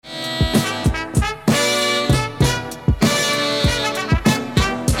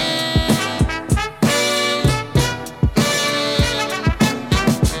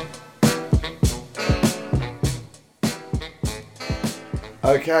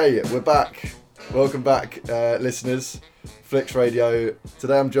Okay, we're back. Welcome back, listeners. Flix Radio.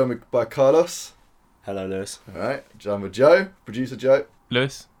 Today I'm joined by Carlos. Hello, Lewis. Alright, joined with Joe, producer Joe.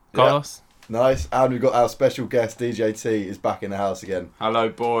 Lewis, Carlos. Yeah. Nice. And we've got our special guest, DJ T, is back in the house again. Hello,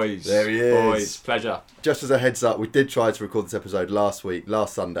 boys. There he is. Boys, pleasure. Just as a heads up, we did try to record this episode last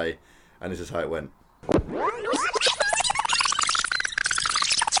Sunday, and this is how it went.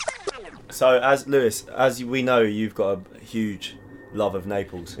 So, as we know, you've got a huge love of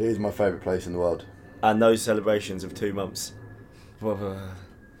Naples, It is my favourite place in the world. and those celebrations of 2 months. I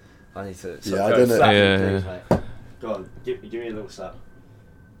need to. Yeah, I don't know. Slap Yeah, me, please, mate. Go on, give me a little slap.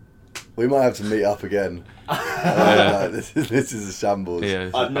 We might have to meet up again. This is a shambles.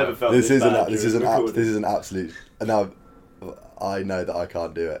 Yeah, I've never felt This this is bad an absolute. And now I know that I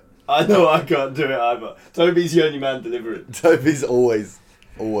can't do it. I know I can't do it either. Toby's the only man delivering. Toby's always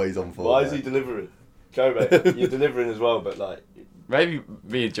on form. Why is he delivering? Go, mate. You're delivering as well, but like. Maybe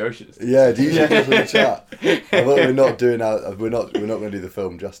me and Joe should. Yeah, do you just want to chat? I thought we're not doing our, we're not going to do the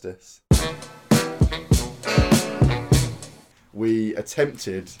film justice. We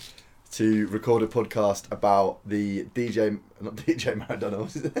attempted to record a podcast about the not DJ Maradona,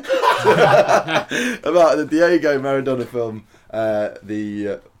 what is it? About the Diego Maradona film. Would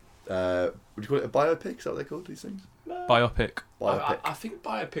you call it a biopic? Is that what they call these things? biopic. Biopic. I think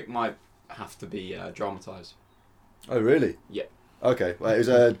biopic might have to be dramatised. Oh, really? Yeah. Okay, well, it was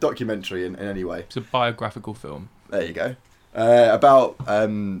a documentary in any way. It's a biographical film. There you go. About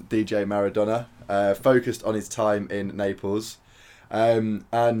DJ Maradona, focused on his time in Naples. And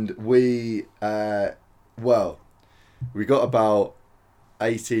we got about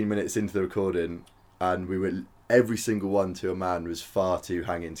 18 minutes into the recording, and every single one to a man was far too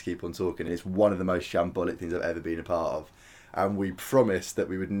hanging to keep on talking. It's one of the most shambolic things I've ever been a part of. And we promised that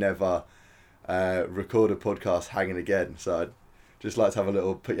we would never record a podcast hanging again. So I'd just like to have a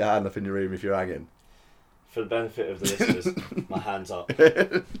little, put your hand up in your room if you're hanging. For the benefit of the listeners, my hands up.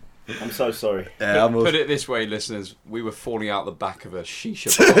 I'm so sorry. Yeah, Put it this way, listeners. We were falling out the back of a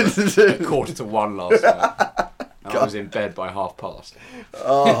shisha bar at 1:45 last night. And I was in bed by past.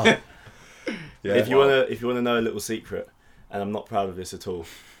 Oh. Yeah. If you wanna know a little secret, and I'm not proud of this at all,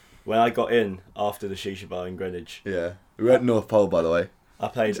 when I got in after the shisha bar in Greenwich, Yeah, we went North Pole, by the way. I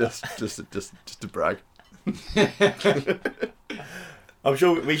played. Just to brag. I'm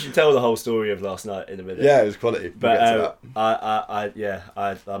sure we should tell the whole story of last night in a minute. Yeah, it was quality. We'll get to But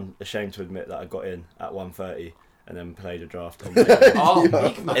I'm ashamed to admit that I got in at 1:30 and then played a draft on Oh,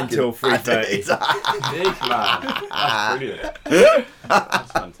 big man. until 3:30. Big man. That's brilliant.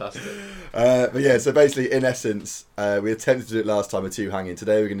 That's fantastic. But yeah, so basically, in essence, we attempted to do it last time with two hanging.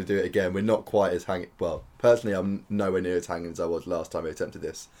 Today we're going to do it again. We're not quite as hanging. Well, personally, I'm nowhere near as hanging as I was last time we attempted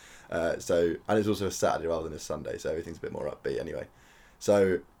this. And it's also a Saturday rather than a Sunday, so everything's a bit more upbeat anyway.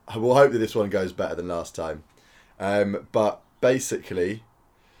 So we'll hope that this one goes better than last time. But basically,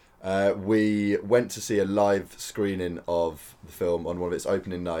 we went to see a live screening of the film on one of its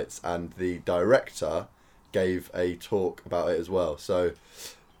opening nights, and the director gave a talk about it as well. So,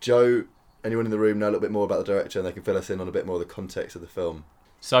 Joe, anyone in the room know a little bit more about the director, and they can fill us in on a bit more of the context of the film?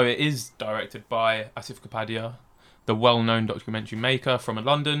 So it is directed by Asif Kapadia, the well-known documentary maker from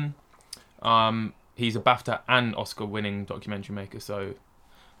London. He's a BAFTA and Oscar-winning documentary maker, so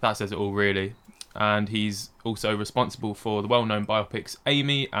that says it all, really. And he's also responsible for the well-known biopics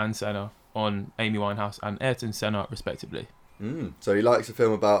Amy and Senna on Amy Winehouse and Ayrton Senna, respectively. So he likes a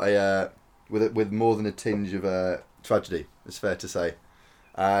film about with more than a tinge of tragedy, it's fair to say.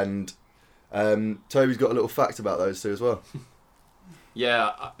 And Toby's got a little fact about those two as well.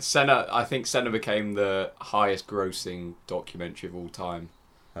 Yeah, I think Senna became the highest grossing documentary of all time.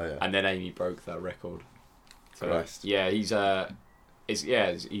 Oh yeah. And then Amy broke that record. So Christ. yeah, he's a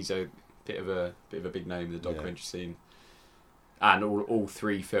bit of a big name in the documentary scene. And all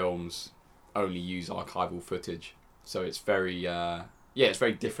three films only use archival footage, so it's very it's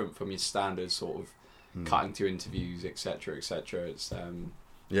very different from your standard sort of cutting to interviews, etc. It's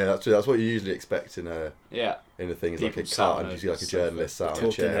Yeah, that's true. That's what you usually expect in a thing. It's like a People cut, sat and on you see like a a journalist sat on a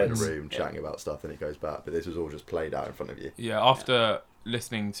talking chair in a heads. room chatting about stuff, and it goes back. But this was all just played out in front of you. Yeah, after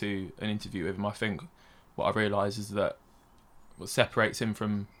listening to an interview with him, I think what I realised is that what separates him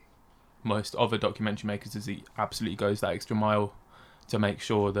from most other documentary makers is he absolutely goes that extra mile to make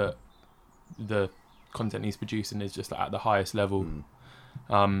sure that the content he's producing is just at the highest level.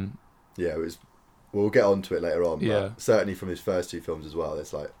 Yeah, it was. We'll get onto it later on. But Yeah. certainly from his first two films as well,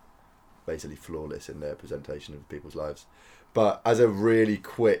 it's like basically flawless in their presentation of people's lives. But as a really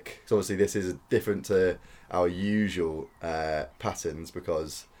quick, so obviously this is different to our usual patterns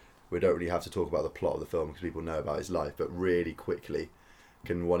because we don't really have to talk about the plot of the film because people know about his life. But really quickly,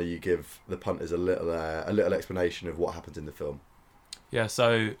 can one of you give the punters a little explanation of what happens in the film? Yeah,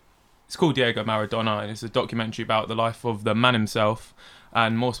 so it's called Diego Maradona, and it's a documentary about the life of the man himself,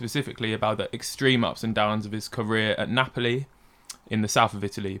 and more specifically about the extreme ups and downs of his career at Napoli in the south of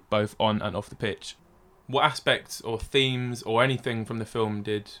Italy, both on and off the pitch. What aspects or themes or anything from the film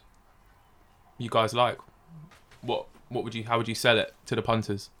did you guys like? How would you sell it to the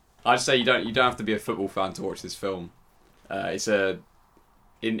punters? I'd say you don't have to be a football fan to watch this film. It's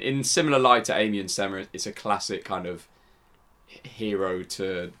in similar light to Amy and Semmer, it's a classic kind of hero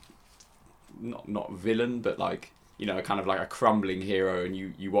to not villain, but like, you know, kind of like a crumbling hero, and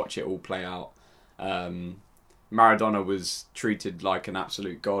you watch it all play out. Maradona was treated like an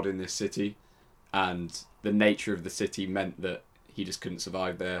absolute god in this city, and the nature of the city meant that he just couldn't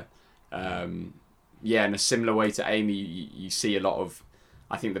survive there. In a similar way to Amy, you see a lot of,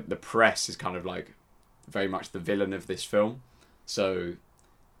 I think that the press is kind of like very much the villain of this film. So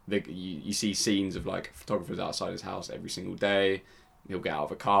you see scenes of like photographers outside his house every single day. He'll get out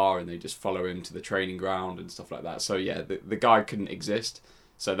of a car and they just follow him to the training ground and stuff like that. So yeah, the guy couldn't exist.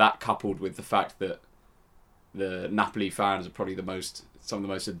 So that, coupled with the fact that the Napoli fans are probably some of the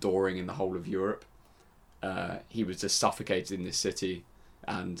most adoring in the whole of Europe, he was just suffocated in this city,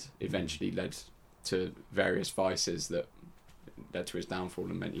 and eventually led to various vices that led to his downfall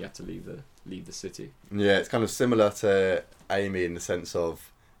and meant he had to leave the city. Yeah, it's kind of similar to Amy in the sense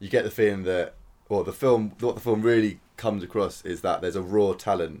of you get the feeling that, what the film really comes across is that there's a raw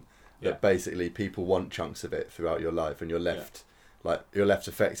talent that basically people want chunks of it throughout your life, and you're left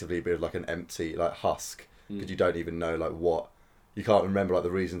effectively with like an empty like husk, because you don't even know like what, you can't remember like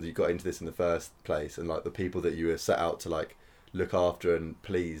the reasons that you got into this in the first place, and like the people that you were set out to like look after and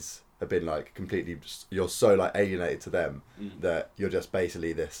please have been like completely, you're so like alienated to them that you're just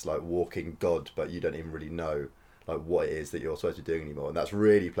basically this like walking god, but you don't even really know like what it is that you're supposed to be doing anymore. And that's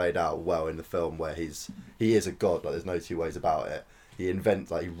really played out well in the film, where he is a god, like there's no two ways about it. He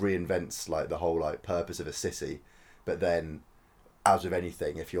reinvents like the whole like purpose of a city, but then as with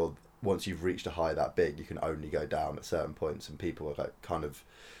anything, once you've reached a high that big, you can only go down at certain points, and people are like kind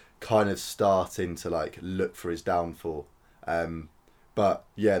of starting to like look for his downfall. But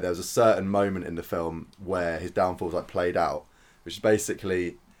yeah, there was a certain moment in the film where his downfall was like played out, which is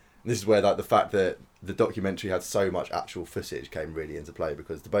basically, this is where like the fact that the documentary had so much actual footage came really into play,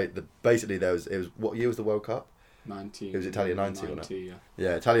 because basically it was what year was the World Cup? 90. It was Italia 90, wasn't it? Yeah.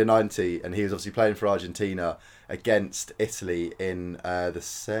 Yeah, Italia 90, and he was obviously playing for Argentina against Italy in the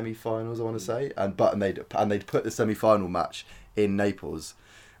semi-finals, I want to say, and they'd put the semi-final match in Naples,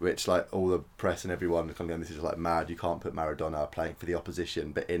 which like all the press and everyone kind of going, this is like mad, you can't put Maradona playing for the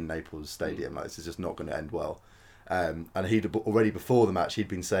opposition but in Naples Stadium, like this is just not going to end well. And he'd already before the match, he'd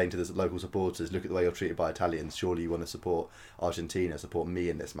been saying to the local supporters, look at the way you're treated by Italians, surely you want to support Argentina, support me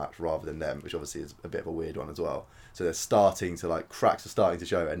in this match rather than them, which obviously is a bit of a weird one as well. So they're starting to like, cracks are starting to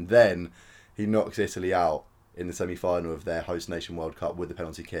show, and then he knocks Italy out in the semi-final of their host nation World Cup with the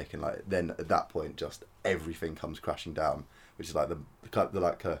penalty kick, and like then at that point just everything comes crashing down, which is like the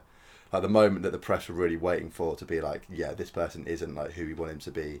moment that the press were really waiting for, to be like, yeah, this person isn't like who we want him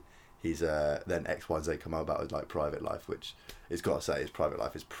to be. He's then X, Y, and Z come out about his like private life, which it's got to say his private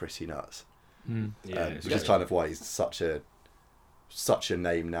life is pretty nuts. Which is kind of why he's such a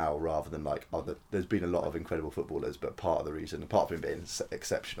name now, rather than like other. There's been a lot of incredible footballers, but part of the reason, apart from him being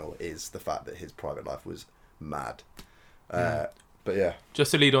exceptional, is the fact that his private life was mad. But yeah, just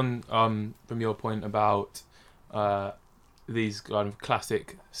to lead on from your point about these kind of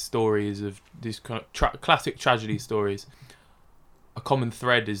classic stories of these kind of classic tragedy stories, a common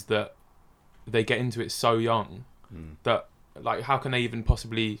thread is that they get into it so young that like how can they even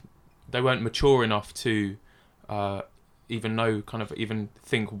possibly, they weren't mature enough to even know, kind of even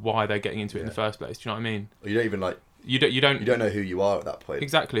think why they're getting into it in the first place. Do you know what I mean? You don't even like you don't know who you are at that point.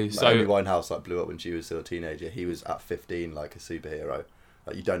 Exactly. Like, so Amy Winehouse like blew up when she was still a teenager. He was at 15 like a superhero.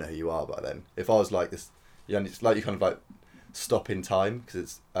 Like you don't know who you are by then. If I was like this, it's like you kind of like stop in time, because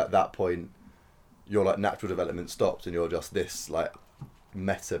it's at that point your like natural development stops and you're just this like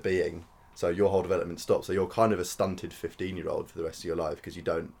meta being, so your whole development stops, so you're kind of a stunted 15-year-old for the rest of your life, because you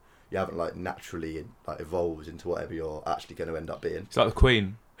haven't like naturally like evolved into whatever you're actually going to end up being. It's like the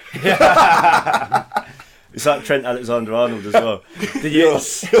Queen. It's like Trent Alexander-Arnold as well. You're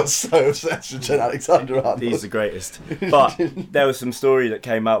so obsessed with Trent Alexander-Arnold. He's the greatest. But there was some story that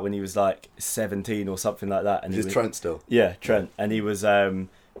came out when he was like 17 or something like that, and is this Trent still? Yeah, Trent, and he was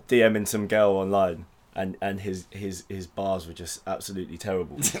DMing some girl online, and his bars were just absolutely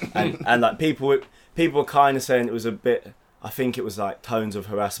terrible, and like people were kind of saying it was a bit, I think it was like tones of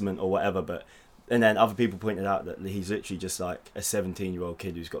harassment or whatever, but And then other people pointed out that he's literally just like a 17-year-old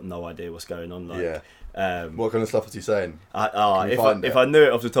kid who's got no idea what's going on. Like, what kind of stuff was he saying? If I knew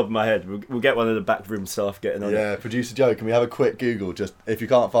it off the top of my head, we'll get one of the backroom staff getting on it. Yeah, producer Joe, can we have a quick Google? Just if you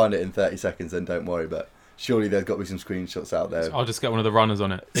can't find it in 30 seconds, then don't worry. But surely there's got to be some screenshots out there. I'll just get one of the runners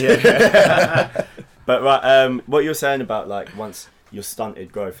on it. Yeah. But right, what you're saying about like once your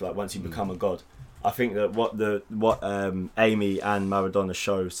stunted growth, like once you become a god, I think that what Amy and Maradona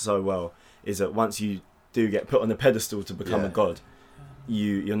show so well is that once you do get put on the pedestal to become a god,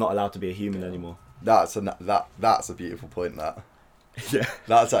 you're not allowed to be a human anymore. That's a beautiful point. That Yeah,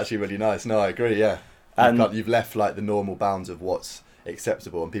 that's actually really nice. No, I agree. Yeah, and you've left like the normal bounds of what's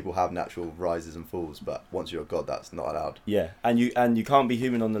acceptable, and people have natural rises and falls. But once you're a god, that's not allowed. yeah, and you can't be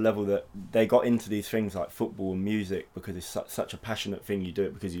human on the level that they got into these things like football and music because it's such a passionate thing. You do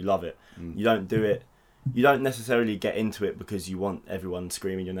it because you love it. You don't do it. You don't necessarily get into it because you want everyone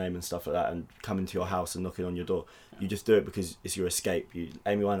screaming your name and stuff like that and coming to your house and knocking on your door. You just do it because it's your escape.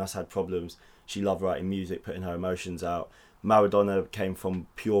 Amy Winehouse had problems. She loved writing music, putting her emotions out. Maradona came from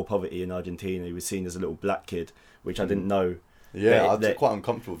pure poverty in Argentina. He was seen as a little black kid, which I didn't know. Yeah, it's quite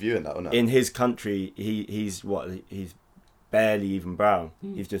uncomfortable viewing that, wasn't it? In his country, he's barely even brown.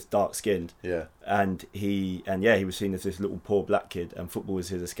 He's just dark skinned. Yeah. And he was seen as this little poor black kid, and football was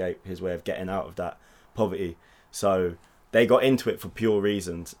his escape, his way of getting out of that poverty. So they got into it for pure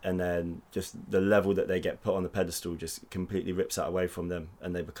reasons, and then just the level that they get put on the pedestal just completely rips that away from them,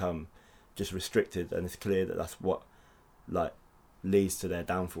 and they become just restricted, and it's clear that that's what like leads to their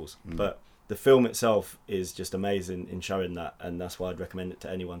downfalls. But the film itself is just amazing in showing that, and that's why I'd recommend it to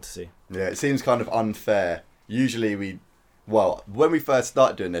anyone to see. Yeah, it seems kind of unfair. Usually when we first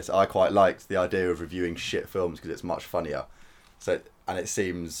started doing this, I quite liked the idea of reviewing shit films because it's much funnier. So, and it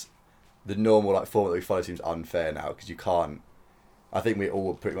seems the normal like format that we follow seems unfair now because you can't. I think we all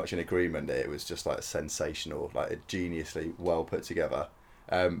were pretty much in agreement that it was just like sensational, like geniusly well put together.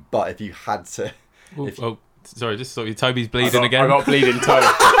 But if you had to, sorry, just saw you. Toby's bleeding again. I got bleeding toe.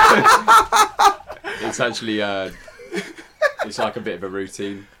 It's actually it's like a bit of a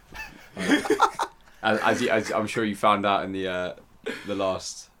routine. As I'm sure you found out in the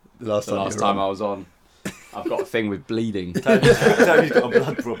last time I was on, I've got a thing with bleeding. Toby's got a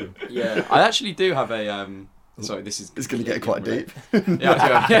blood problem. Yeah, I actually do have a. Sorry, this is. It's going to get quite deep. Yeah, I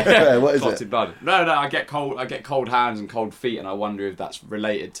do have, yeah. What is clotted it? blood. No, I get cold hands and cold feet, and I wonder if that's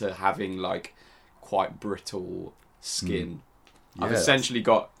related to having like quite brittle skin. Yeah, I've essentially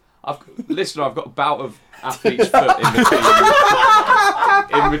got. I've got a bout of athlete's foot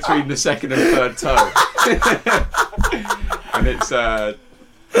in between the second and third toe, and it's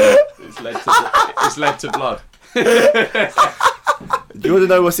led to blood. Do you want to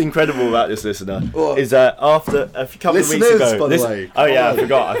know what's incredible about this, listener? What? Is that after a couple of weeks Listeners, ago... by the way. Oh yeah,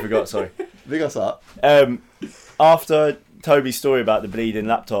 I forgot, sorry. Big us up. After Toby's story about the bleeding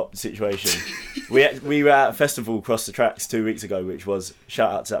laptop situation, we were at a festival across the tracks 2 weeks ago, which was,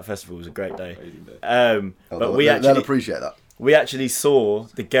 shout out to that festival, it was a great day. But they'll appreciate that. We actually saw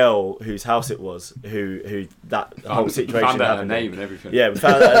the girl whose house it was, who that whole situation found out her happened. name and everything. Yeah, we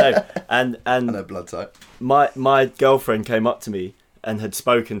found out her name. And her blood type. My girlfriend came up to me and had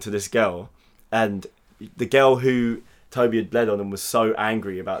spoken to this girl, and the girl who Toby had bled on and was so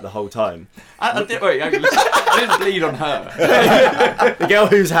angry about the whole time. I didn't bleed on her. The girl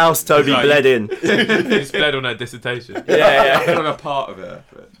whose house Toby bled in. He's bled on her dissertation. Yeah. I'm a part of her.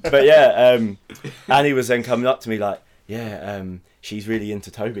 But yeah, Annie was then coming up to me like, she's really into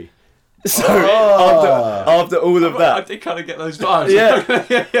Toby. So after all of that, I did kind of get those vibes.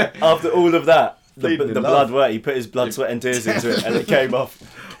 Yeah. After all of that, the Bleeding in blood love. worked. He put his blood, sweat, and tears into it, and it came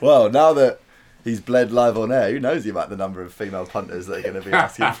off. Well, now that he's bled live on air, who knows about the number of female punters that are going to be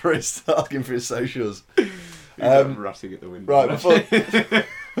asking for his socials. Rutting at the window. Right,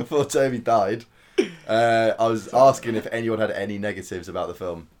 before Toby died, I was asking if anyone had any negatives about the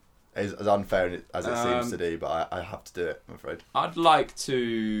film. As unfair as it seems to do, but I have to do it, I'm afraid. I'd like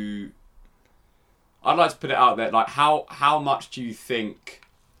to put it out there. Like, how much do you think?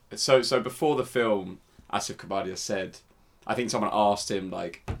 So before the film, Asif Kapadia said, I think someone asked him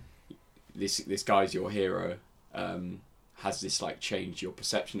like, this guy's your hero. Has this like changed your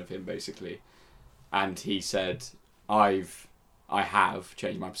perception of him, basically? And he said, I have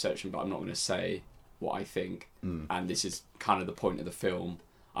changed my perception, but I'm not going to say what I think. And this is kind of the point of the film.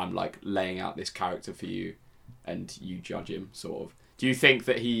 I'm like laying out this character for you, and you judge him, sort of. Do you think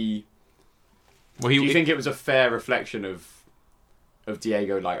that he? Do you think it was a fair reflection of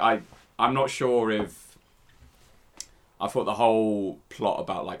Diego? Like, I'm not sure if. I thought the whole plot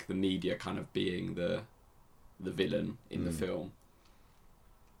about like the media kind of being the villain in the film.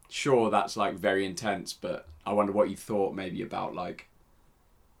 sure, that's like very intense, but I wonder what you thought maybe about like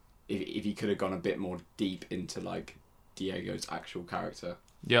if he could have gone a bit more deep into like Diego's actual character.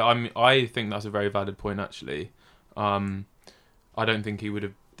 Yeah, I think that's a very valid point actually. I don't think he would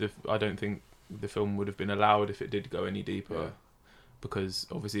have. I don't think the film would have been allowed if it did go any deeper, because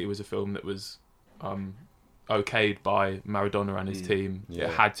obviously it was a film that was okayed by Maradona and his team. Yeah.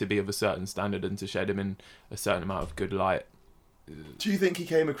 It had to be of a certain standard and to shed him in a certain amount of good light. Do you think he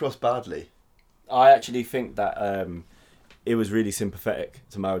came across badly? I actually think that it was really sympathetic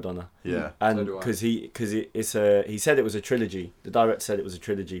to Maradona. Yeah. And So do I. because he said it was a trilogy. The director said it was a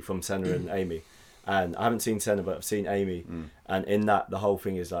trilogy from Senna and Amy. And I haven't seen Senna, but I've seen Amy. And in that, the whole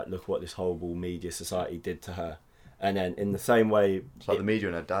thing is like, look what this horrible media society did to her. And then in the same way... It's like the media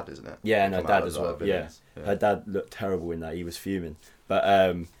and her dad, isn't it? Yeah, and her Come dad out as like well. villains. Yeah. Her dad looked terrible in that. He was fuming. But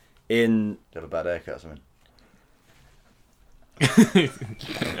in... Do you have a bad haircut or something?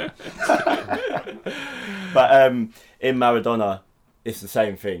 But in Maradona, it's the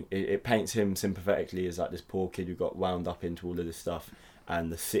same thing. It paints him sympathetically as like this poor kid who got wound up into all of this stuff,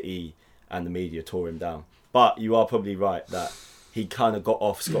 and the city and the media tore him down. But you are probably right that he kind of got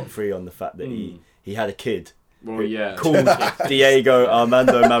off scot-free on the fact that he had a kid Well, yeah. called Diego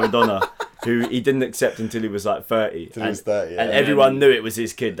Armando Maradona, who he didn't accept until he was like 30. Till he was 30, yeah. And everyone knew it was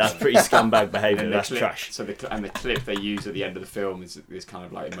his kid. That's pretty scumbag behaviour. And the That's clip- trash. So the clip they use at the end of the film is this kind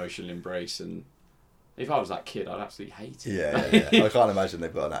of like emotional embrace, and if I was that kid, I'd absolutely hate it. Yeah. I can't imagine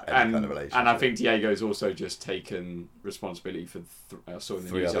they've got any kind of relationship. And I think Diego's also just taken responsibility for I saw in the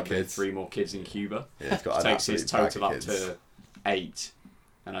 3 news other that there are kids. 3 more kids in Cuba. Yeah, he's got an Takes his absolute bag total of up kids. to 8,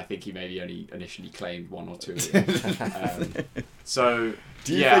 and I think he maybe only initially claimed 1 or 2 of them. So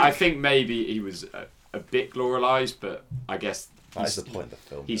Do you I think maybe he was a bit glorialised, but I guess That's the point of the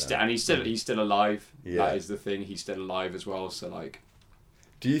film. he's yeah. he's still alive. Yeah. That is the thing. He's still alive as well. So like,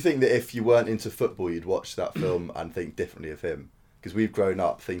 Do you think that if you weren't into football, you'd watch that film and think differently of him? Because we've grown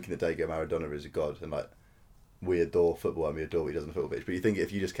up thinking that Diego Maradona is a god, and like we adore football and we adore what he does on the football pitch. But you think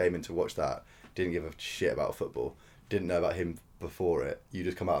if you just came in to watch that, didn't give a shit about football, didn't know about him before it, you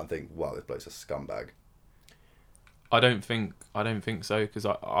just come out and think, wow, this bloke's a scumbag. I don't think so, because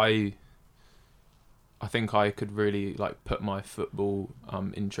I think I could really like put my football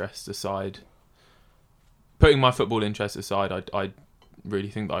interests aside. Putting my football interests aside, I really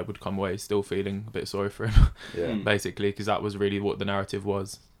think that I would come away still feeling a bit sorry for him, Yeah. basically, because that was really what the narrative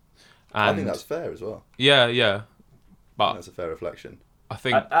was. I And think that's fair as well. yeah, but That's a fair reflection. I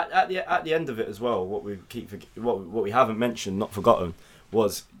think At the end of it as well, what we haven't mentioned, not forgotten,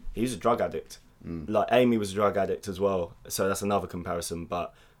 was he was a drug addict. Like Amy was a drug addict as well, so that's another comparison.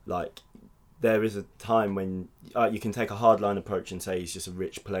 But like, there is a time when you can take a hardline approach and say he's just a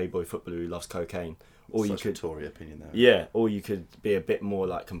rich playboy footballer who loves cocaine, or Such you a could Tory opinion there. yeah, or you could be a bit more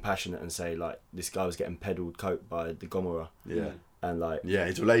like compassionate and say like this guy was getting peddled coke by the Gomorrah, Yeah. and like Yeah,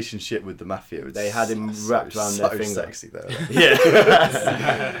 his relationship with the mafia. Was They had him so, wrapped around their so finger. sexy though.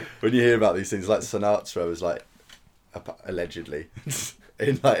 yeah. When you hear about these things, like Sinatra was like allegedly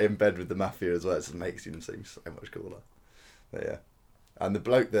in bed with the mafia as well. It just makes him seem so much cooler. But yeah, and the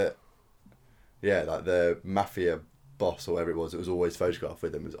bloke that, like the mafia boss or whatever it was always photographed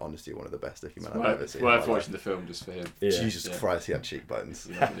with him was honestly one of the best looking men I've ever it's seen. in my worth life. watching the film just for him. Yeah. Jesus Yeah. Christ, he had cheekbones.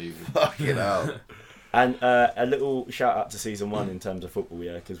 It's unbelievable. Fucking hell. And a little shout out to season 1 in terms of football,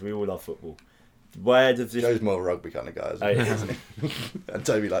 yeah, because we all love football. Where does this? Joe's more a rugby kind of guy, isn't he? And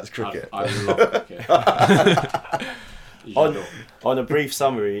Toby likes cricket. I love cricket. On a brief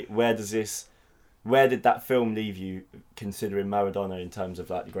summary, where did that film leave you, considering Maradona in terms of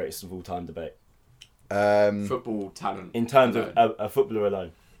like the greatest of all time debate? Football talent. In terms of a footballer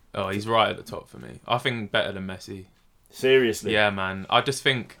alone. oh, he's right at the top for me. I think better than Messi. Seriously. Yeah, man. I just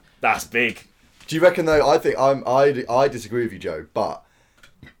think That's big. Do you reckon though? I think I disagree with you, Joe. But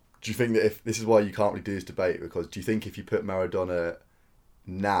do you think that if this is why you can't really do this debate, because do you think if you put Maradona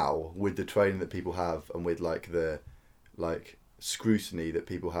now with the training that people have and with like the scrutiny that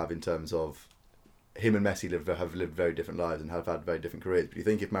people have in terms of him and Messi have lived very different lives and have had very different careers, but do you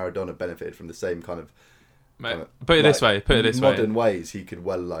think if Maradona benefited from the same kind of put it this way, modern ways, he could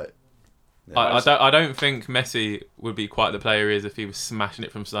I don't think Messi would be quite the player he is if he was smashing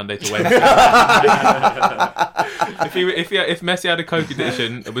it from Sunday to Wednesday. if Messi had a Coke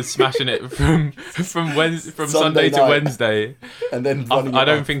addiction and was smashing it from Sunday to night. Wednesday, and then I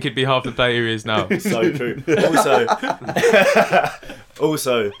don't think he'd be half the player he is now. So true.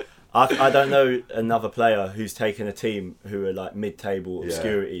 Also, I don't know another player who's taken a team who are like mid-table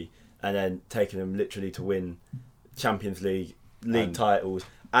obscurity and then taken them literally to win Champions League And- titles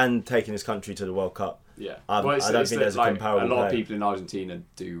and taking his country to the World Cup. Yeah. I don't think there's a like, comparable a lot of player. people in Argentina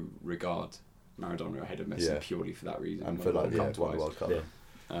do regard Maradona ahead of Messi Yeah. purely for that reason. And Won for the like, World Cup won the twice. World Cup.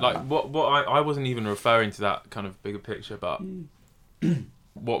 Yeah. Like what I wasn't even referring to that kind of bigger picture, but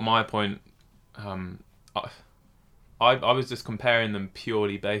what my point, I was just comparing them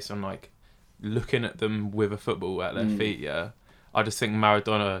purely based on like looking at them with a football at their feet. Yeah, I just think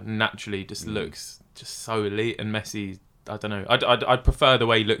Maradona naturally just looks just so elite, and Messi, I don't know. I'd prefer the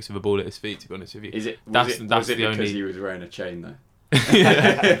way he looks with a ball at his feet. To be honest with you, Was That's it the because only- he was wearing a chain though? He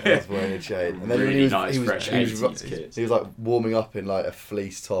was wearing a chain. And then when Really nice, he was, fresh he was, 80s kit. he was like warming up in like a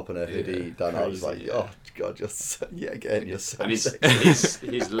fleece top and a hoodie Yeah, done. I was like, crazy, oh god, you're so, again, you're so And sexy.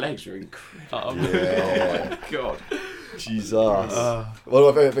 his legs are incredible. Yeah. Oh my god. Jesus. One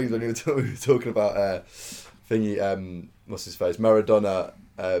of my favourite things when we were talking about what's his face? Maradona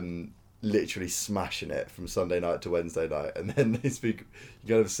literally smashing it from Sunday night to Wednesday night, and then they speak.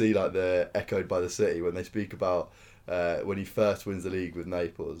 You kind of see like the echoed by the city when they speak about when he first wins the league with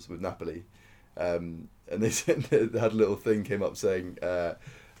Napoli, and they said they had a little thing came up saying.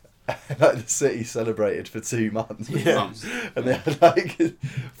 Like the city celebrated for 2 months, and they had like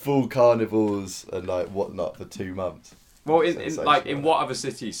full carnivals and like whatnot for 2 months. Well, in Sensational. what other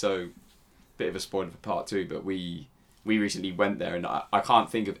city? So, bit of a spoiler for part 2, but we recently went there, and I can't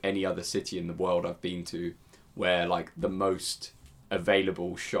think of any other city in the world I've been to where like the most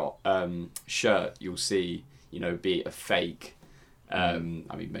available shirt you'll see, be it a fake, I mean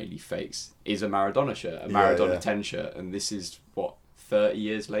mainly fakes, is a Maradona shirt, a Maradona 10 shirt, and this is what 30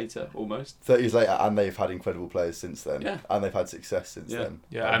 years later almost. 30 years later, and they've had incredible players since then, Yeah. and they've had success since Yeah. then.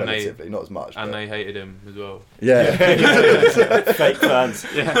 Yeah, and relatively, not as much. and but- they hated him as well. yeah. Fake fans.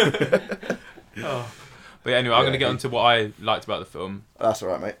 Oh. But yeah, anyway, I'm Yeah, going to get he- on to what I liked about the film. That's all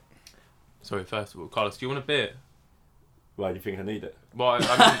right, mate. Sorry, first of all, Carlos, do you want a beer? Why do you think I need it? Well, I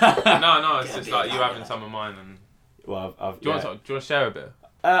mean, no, it's just like you having some of mine. And Well, I've do you want to share a bit?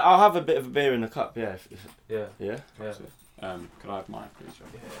 I'll have a bit of a beer in the cup. Yeah. Yeah. Yeah. Yeah. Can I have mine, please, John?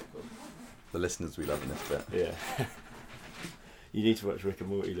 The listeners we love in this bit. Yeah. You need to watch Rick and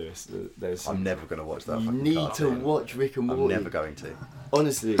Morty, Lewis. There's. I'm never going to watch that. You fucking need cartoon. to watch Rick and I'm Morty. never going to.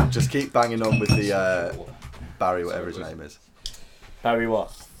 Honestly, Just keep banging on with the Barry, whatever his name is. Barry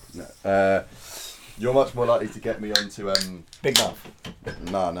what? No. You're much more likely to get me onto Big Mouth.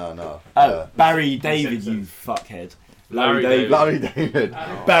 No. Oh, Barry David, you fuckhead. Larry David. Larry David.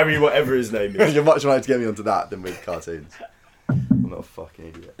 Barry, whatever his name is. You're much more likely to get me onto that than with cartoons. I'm not a fucking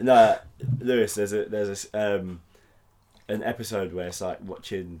idiot. No, Lewis. There's an episode where it's like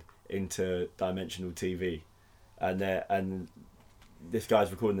watching interdimensional TV, and this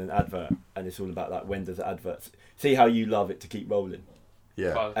guy's recording an advert, and it's all about like when does the advert see how you love it to keep rolling,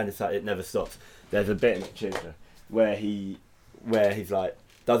 Yeah. and it's like it never stops. There's a bit in it, cheers, man, where he's like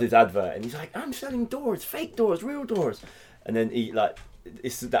does his advert, and he's like, I'm selling doors, fake doors, real doors, and then he like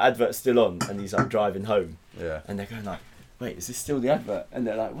the advert's still on, and he's like driving home, Yeah. and they're going like, wait, is this still the advert? And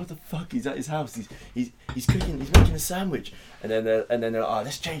they're like, what the fuck? He's at his house. He's cooking. He's making a sandwich. And then they're like, oh,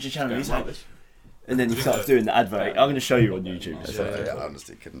 let's change the channel. He's like, and then he starts doing the advert. I'm going to show you on YouTube. It's okay, I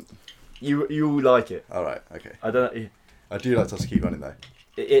honestly couldn't. You will like it. All right. Okay. I don't. I do like to keep running though.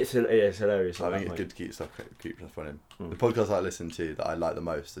 It's hilarious. I at think that it's point. good to keep stuff running. The podcasts I listen to that I like the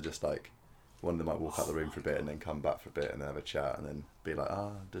most are just like one of them might walk out the room for a bit and then come back for a bit and then have a chat and then be like,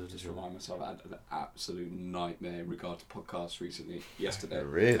 Just remind myself, I had an absolute nightmare in regard to podcasts yesterday.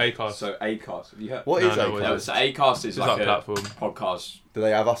 Really? Acast. So Acast, have you heard? What is No, Acast? No, so Acast is It's like like a platform. podcast. Do they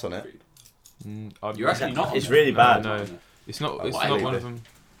have us on it? You're actually not. on It's there. really bad. No. It's not. It's Well, not I one leave of them.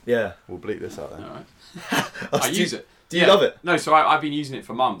 Yeah. We'll bleep this out then. Alright. I use it. Do you love it? No, so I've been using it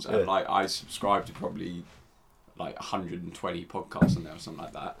for months, and Yeah. like I subscribe to probably like 120 podcasts on there or something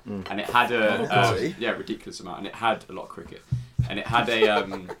like that, and it had a ridiculous amount, and it had a lot of cricket, and it had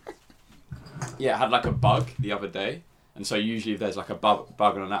a it had like a bug the other day, and so usually if there's like a bug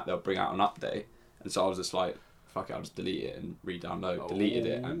on an app, they'll bring out an update, and so I was just like, fuck it, I'll just delete it and re-download. Deleted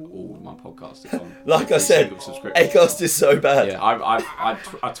it, and all of my podcasts are gone. Like I said, Single subscription. Acast is so bad. Yeah,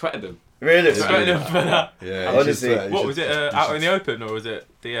 I tweeted them. Really? Yeah, Yeah, you honestly, should- you What should- was it? you Out should- in the open or was it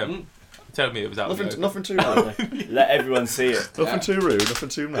DM? Tell me it was out in the Nothing, open. nothing too rude. Let everyone see it. Nothing too rude. Nothing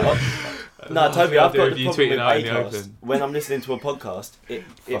too mad. No, What's Toby, the I've idea got of the you problem with tweeting out in the Acast. open? When I'm listening to a podcast, it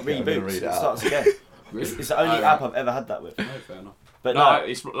Fuck it, I'm gonna reboots. read It it out. starts again. Really? It's the only app I've ever had that with. No, fair enough. But No, no,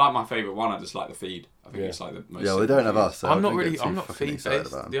 it's like my favourite one. I just like the feed. I think Yeah. it's like the most. Yeah, well, they don't have us. So I I'm not don't get really. too I'm not fucking feed excited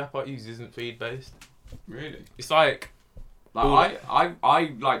based. about 'em. The app I use isn't feed based. Really? It's like Like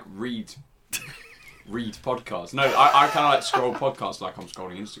I like read podcasts. No, I kind of like scroll podcasts like I'm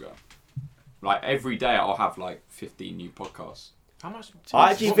scrolling Instagram. Like every day I'll have like 15 new podcasts. How much?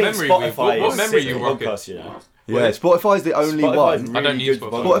 I actually what think memory Spotify what is memory sick you for rocking? podcasts, you know. Yeah, Spotify's the only Spotify's one. really I don't use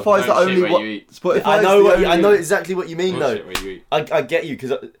good Spotify. for Spotify's the Don't shit only where one. you eat. Spotify's I know the what only, I know exactly what you mean though. Bullshit where you eat. I get you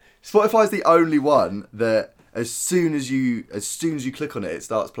because Spotify's the only one that as soon as you click on it, it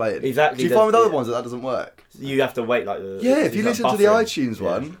starts playing. Exactly, Do you find with that's- other ones that doesn't work? you have to wait like Yeah, if you it's listen like to the buffering. iTunes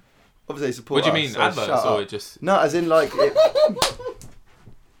Yeah. one, obviously they support. What do you us, mean, so adverts shut or up. just? No, as in like. It,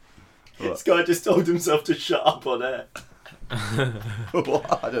 This guy just told himself to shut up on air.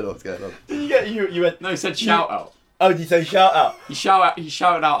 what? I don't know what's going on. You went. No, he said shout out. Oh, did you say shout out? He shouted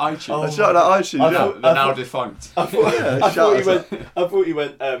out iTunes. Oh, I shouted out iTunes. I Yeah. thought- They're now defunct. I thought, Yeah, I shout thought he us went. I thought he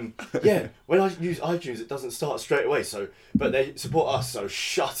went. Yeah, when I use iTunes, it doesn't start straight away. So, but they support us. So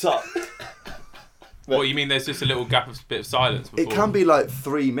shut up. What you mean? There's just a little gap of bit of silence. Before. It can be like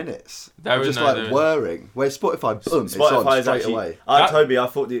 3 minutes. There is just no- like there is- whirring. Where Spotify, boom, it's on Spotify is straight actually. away. That- Toby, I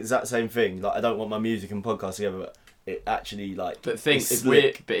thought the exact same thing. Like, I don't want my music and podcast together, but it actually like. But think it's if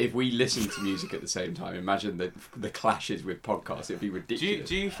slick. if we listen to music at the same time, imagine the clashes with podcasts. It'd be Do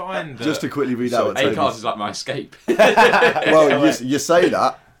ridiculous. you find that, Just to quickly read out So what Toby. Acast is like my escape. Well, you say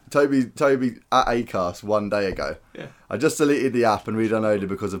that. Toby at Acast one day ago. Yeah. I just deleted the app and re-downloaded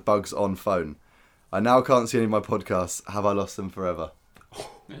because of bugs on phone. I now can't see any of my podcasts. Have I lost them forever?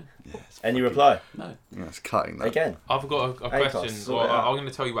 Any reply No. Yeah, it's cutting that. again? I've got a Acast, question. sort Well, it out. I'm going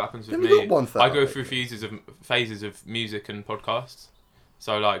to tell you what happens with Yeah, we me. got one I go thing. through phases of music and podcasts.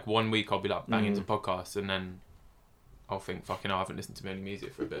 So like 1 week I'll be like banging some podcasts, and then I'll think, fucking hell, I haven't listened to any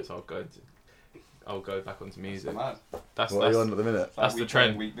music for a bit, so I'll go back onto music. That's What are you on at the minute? that's the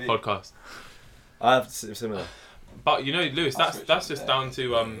trend. Podcast. I have similar. But you know, Lewis, That's that's just down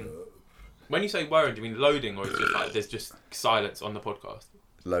to when you say whirring, do you mean loading, or is it just like there's just silence on the podcast?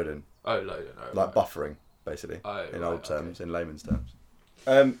 Loading. Oh, loading. Oh, Like right. buffering, basically. Oh, in right, old terms, okay. in layman's terms.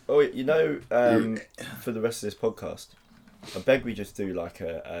 You know, for the rest of this podcast, I beg we just do like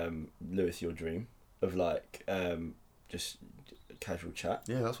a Lewis Your Dream of like just casual chat.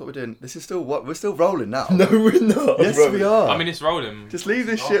 Yeah, that's what we're doing. This is still what we're still rolling now. No, we're not. Yes, we are. I mean, it's rolling. just leave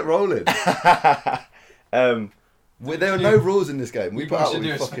this shit rolling. There are no rules in this game. We put out what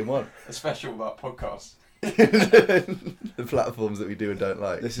we fucking want. A special about podcasts. The platforms that we do and don't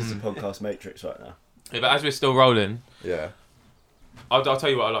like. This is the podcast matrix right now. Yeah, but as we're still rolling, Yeah. I'll tell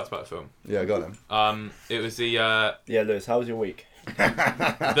you what I liked about the film. Yeah, got him. It was the Yeah, Lewis, how was your week? Big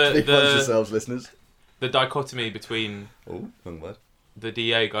punch yourselves, listeners. the dichotomy between Oh, wrong word. the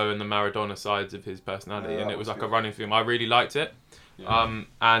Diego and the Maradona sides of his personality, Yeah, and that it was was like a good. running theme. I really liked it, Yeah.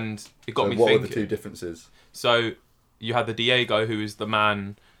 and it got So me what thinking. were the two differences? So you had the Diego, who is the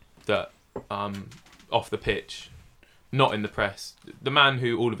man that off the pitch, not in the press, the man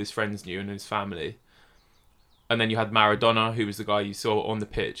who all of his friends knew and his family. And then you had Maradona, who was the guy you saw on the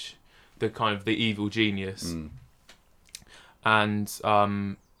pitch, the kind of the evil genius. And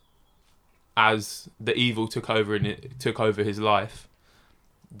as the evil took over his life,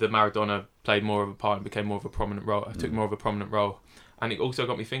 the Maradona played more of a part and became more of a prominent role. Took more of a prominent role, and it also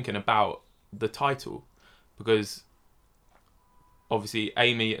got me thinking about the title, because obviously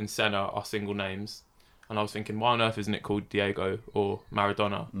Amy and Senna are single names, and I was thinking, why on earth isn't it called Diego or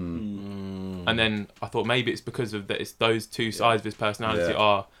Maradona? And then I thought maybe it's because of that. It's those two sides of his personality Yeah.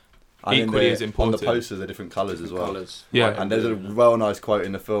 are And in equally the- as important. On the posters, they're different colours as well. Colours. Yeah. And there's a well nice quote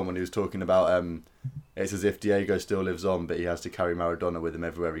in the film when he was talking about it's as if Diego still lives on, but he has to carry Maradona with him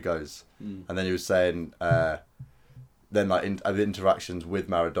everywhere he goes. And then he was saying, then like interactions with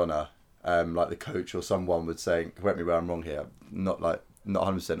Maradona, like the coach or someone was saying, correct me where I'm wrong here, not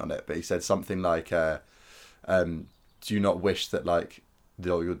 100% on it, but he said something like, do you not wish that like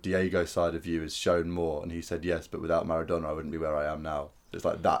your Diego side of you is shown more? And he said yes, but without Maradona, I wouldn't be where I am now. It's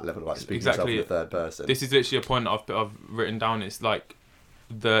like that level of like speaking Exactly. yourself in the third person. This is literally a point I've written down. It's like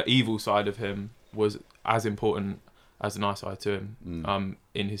the evil side of him was as important as the nice side to him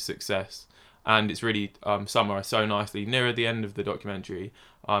in his success, and it's really summarised so nicely nearer the end of the documentary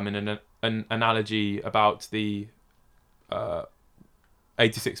in an analogy about the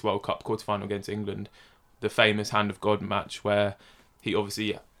 86 World Cup quarterfinal against England, the famous Hand of God match, where he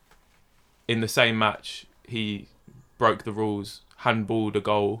obviously in the same match he broke the rules, handballed a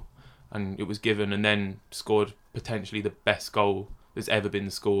goal, and it was given, and then scored potentially the best goal that's ever been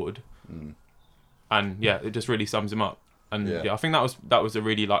scored. And yeah, it just really sums him up. And yeah, I think that was a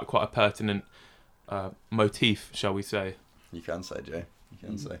really like quite a pertinent motif, shall we say? You can say, Jay. You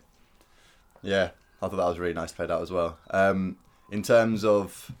can say. Yeah, I thought that was really nice played out as well. In terms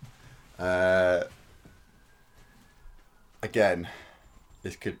of, again,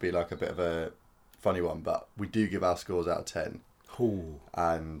 this could be like a bit of a funny one, but we do give our scores out of 10. Ooh.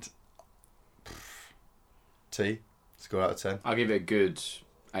 And T, Score out of 10. I'll give it a good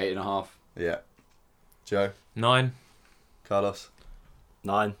 8.5. Yeah. Joe? 9. Carlos?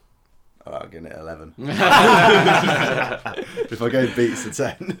 9. Alright, I'm giving it 11. If I go beats to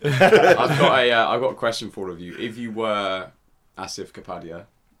 10. I've got a question for all of you. If you were Asif Kapadia,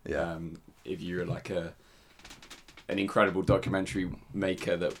 Yeah. if you were like an incredible documentary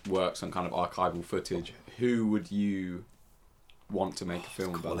maker that works on kind of archival footage, who would you want to make a film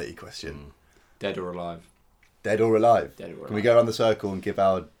about? Quality question. Dead or alive? Dead or alive? Dead or alive. Can we go around the circle and give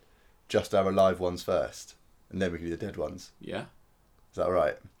our alive ones first? And then we can do the dead ones. Yeah. Is that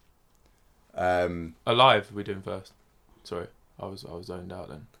right? Alive, we're doing first. Sorry, I was zoned out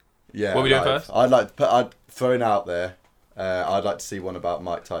then. Yeah. What are we doing alive. first? I'd throw it out there. I'd like to see one about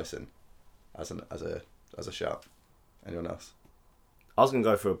Mike Tyson as a shout. Anyone else? I was going to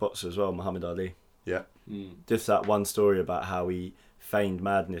go for a boxer as well, Muhammad Ali. Yeah. Just that one story about how he feigned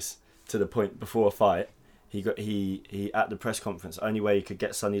madness to the point before a fight. He at the press conference, only way he could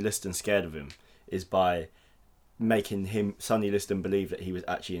get Sonny Liston scared of him is by making Sonny Liston believe that he was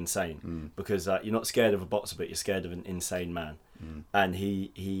actually insane. Because you're not scared of a boxer, but you're scared of an insane man. And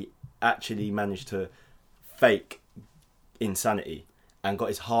he actually managed to fake insanity and got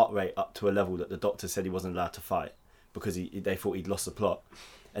his heart rate up to a level that the doctor said he wasn't allowed to fight because they thought he'd lost the plot.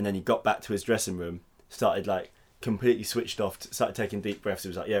 And then he got back to his dressing room, started like completely switched off, started taking deep breaths. He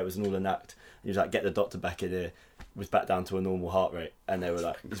was like, yeah, it was all an act. He was like, get the doctor back in here, was back down to a normal heart rate. And they were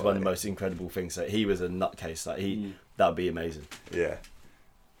like, it's one of the most incredible things. So he was a nutcase. Like that would be amazing. Yeah.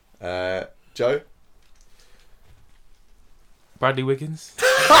 Joe? Bradley Wiggins.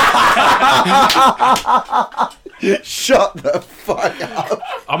 Shut the fuck up.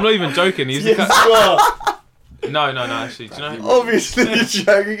 I'm not even joking. He's Yes, you are. no. Actually, do you know? Obviously, you're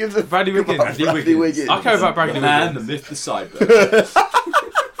joking. Give the Bradley Wiggins. Bradley Wiggins. I care about Bradley Man, Wiggins. the myth, the sideburns.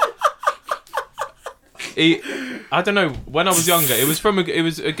 I don't know. When I was younger, it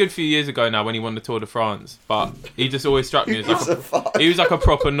was a good few years ago now when he won the Tour de France. But he just always struck me as like he was like a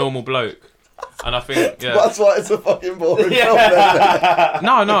proper normal bloke. And I think That's why it's a fucking boring film.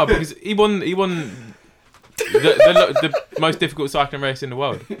 No, because he won the most difficult cycling race in the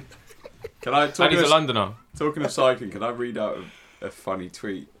world. Can I And he's a Londoner. Talking of cycling, can I read out a funny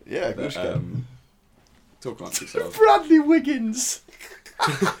tweet? Yeah, of course you can. Talk amongst yourselves. Bradley Wiggins.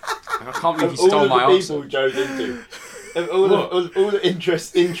 I can't believe you stole my answer. Joe's into. All the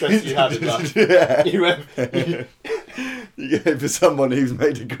interest you have in life. Yeah. You go for someone who's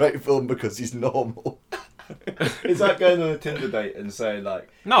made a great film because he's normal. It's like going on a Tinder date and saying like...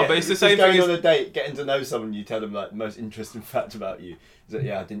 No, but it's the same going thing on a date, getting to know someone, you tell them like the most interesting fact about you. Is that,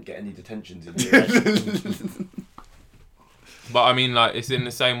 I didn't get any detentions in the But I mean, like, it's in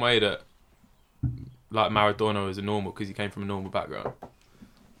the same way that like Maradona was a normal because he came from a normal background.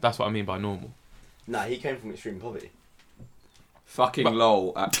 That's what I mean by normal. Nah, he came from extreme poverty. Fucking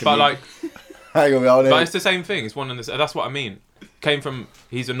lol. At But like, Hang on, but it's the same thing. It's one and the same. That's what I mean.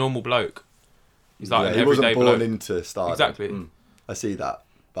 He's a normal bloke. He's like an he wasn't everyday born bloke. into stardom. Exactly. I see that,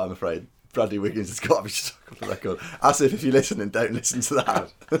 but I'm afraid Bradley Wiggins has got to be stuck on the record. Asif, if you listen, and don't listen to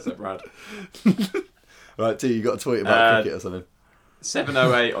that. Is that Brad? Right, T, you got a tweet about cricket or something?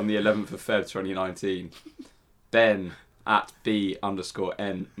 7:08 on the 11th of Feb 2019. Ben at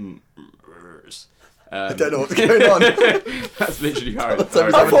B_N. I don't know what's going on. That's literally how it I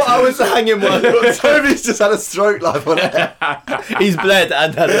thought I was the hanging one. Toby's just had a stroke live on air. He's bled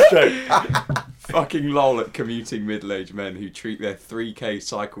and had a stroke. Fucking lol at commuting middle-aged men who treat their 3k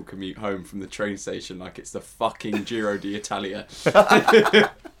cycle commute home from the train station like it's the fucking Giro d'Italia. That's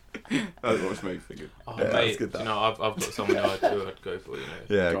what's made me think. Oh, Yeah, that's mate, good, do you that. know, I've got someone who I'd go for. You know,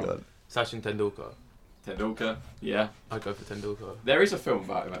 Yeah, Go on. God. Sachin Tendulkar. Tendulkar, yeah. I'd go for Tendulkar. There is a film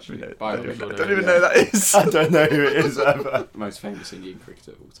about him actually. I Biopic. don't even know who that is. I don't know who it is ever. Most famous Indian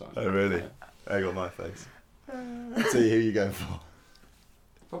cricketer of all time. Oh, really? Yeah. I got my face. See, who are you going for?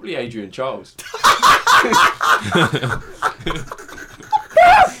 Probably Adrian Charles.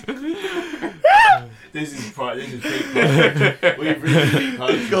 This is deep. We've really deep.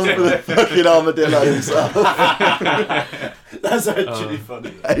 Gone for the fucking armadillo himself. That's actually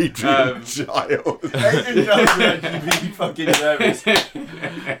funny. Adrian Giles. Adrian Jones would actually be fucking hilarious.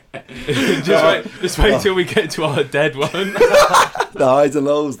 Just wait till we get to our dead one. The highs and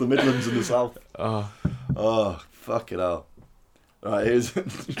lows, the Midlands and the South. Oh, Oh, fucking hell. Right, here's...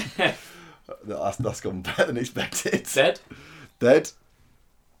 that's gone better than expected. Dead? Dead?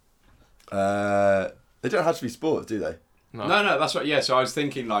 They don't have to be sports, do they? no. No, that's right. Yeah, so I was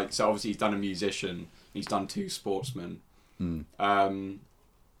thinking like, so obviously he's done a musician, he's done 2 sportsmen.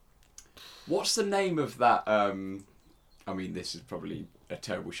 What's the name of that I mean, this is probably a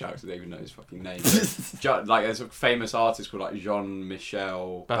terrible shout because I don't even know his fucking name. Like, there's a famous artist called like Basquiat.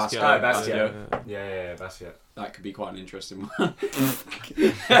 Jean-Michel Basquiat. Yeah, Basquiat. That could be quite an interesting one.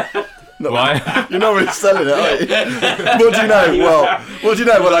 Why? You're not really selling it, are you? What do you know? Well, what do you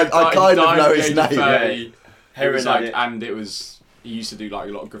know? Well, I kind of know his name. It was like, and it was. He used to do like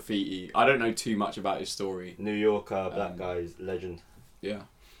a lot of graffiti. I don't know too much about his story. New Yorker, black guy's legend. Yeah,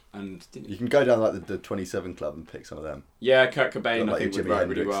 and You can go down like the 27 Club and pick some of them. yeah, Kurt Cobain. Like I think your would Jimi write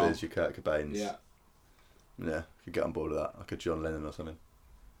really well. Hendrixes, your Kurt Cobains. Yeah, Yeah, could get on board with that. Like a John Lennon or something.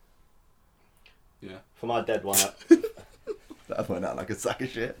 yeah. For my dead one, That went out like a sack of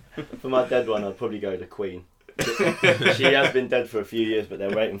shit. I'd probably go to Queen. She has been dead for a few years, but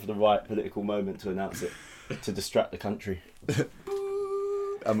they're waiting for the right political moment to announce it, to distract the country.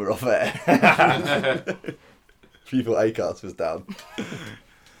 And we're off air. People Acast was down.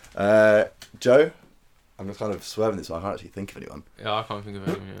 Joe? I'm just kind of swerving this one. I can't actually think of anyone. Yeah, I can't think of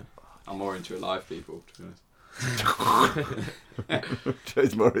anyone yet. I'm more into alive people, to be honest.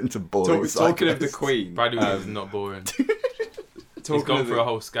 Joe's more into boring Talking of the cyclists. Queen, Bradley Wiggins is not boring. He's talking gone of through the, a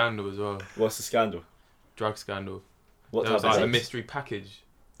whole scandal as well. What's the scandal? Drug scandal. What There was type like of a sex? mystery package.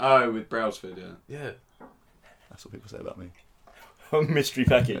 oh, with Brailsford, yeah. Yeah. That's what people say about me. Mystery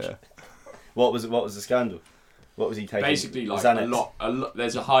package. Yeah. What was the scandal? What was he taking? Basically, like Xanax? a lot.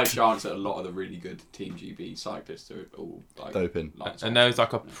 There's a high chance that a lot of the really good Team GB cyclists are all like Doping. And there was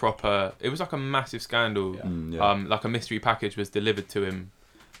like a proper. It was like a massive scandal. Yeah. Yeah. Like a mystery package was delivered to him.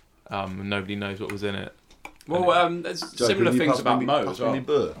 And nobody knows what was in it. Well, there's Joe, similar can you things pass about me- Mo pass as me well. me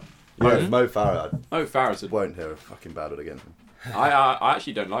Burr? Pardon? Yeah, Mo Farah. Oh, Farris. Won't hear a fucking bad word again. I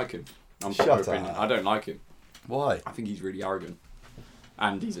actually don't like him. I'm Shut popular opinion. up. I don't like him. Why? I think he's really arrogant,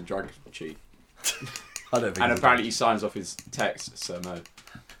 and he's a drug cheat. I don't think. And he's apparently he signs off his texts, so Mo.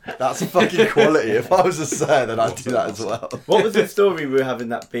 that's a fucking quality. If I was a Sir, then I'd do that as well. What was the story we were having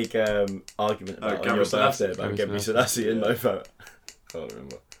that big argument about on Gabriel your Selassie. birthday about Gabriel Gabriel Selassie and Yeah. Mo Farah? I can't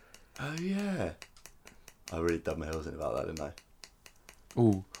remember. Oh yeah. I really dug my heels in about that, didn't I?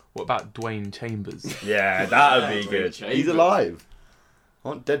 Ooh, what about Dwayne Chambers? Yeah, that would be good. He's alive. I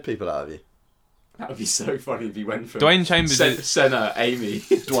want dead people out of you. That would be so funny if he went from Dwayne Chambers is- Senna, Amy,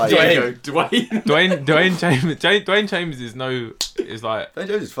 Dwayne. Diego, Dwayne. Dwayne Chambers is like. Dwayne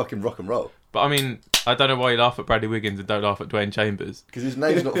Jones is fucking rock and roll. But I mean, I don't know why you laugh at Bradley Wiggins and don't laugh at Dwayne Chambers. Because his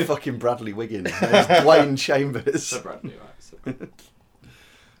name's not fucking Bradley Wiggins. It's Dwayne Chambers. So Bradley, right? So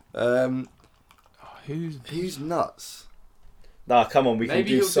Bradley. Who's nuts? Nah, come on, we can Maybe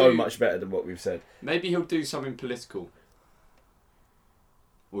do he'll so do- much better than what we've said. Maybe he'll do something political.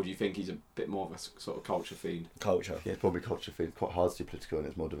 Or do you think he's a bit more of a sort of culture fiend? Culture. Yeah, it's probably culture feed. Quite hard to do political and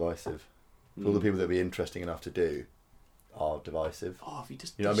it's more divisive. Mm. All the people that would be interesting enough to do are divisive. Oh, if he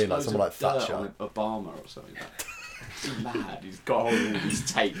just You know what I mean? Like loads someone of like dirt Thatcher. on Obama or something. He's mad. He's got all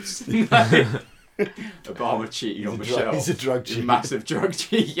these tapes. Obama cheating on Michelle. He's a drug He's a cheat. massive drug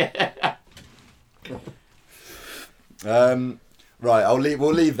cheat. Yeah. Right,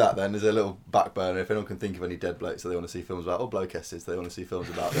 we'll leave that then as a little back burner. If anyone can think of any dead blokes that they want to see films about, or blokesses they want to see films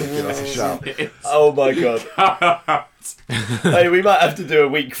about, then give us a shout. Oh my god. Hey, we might have to do a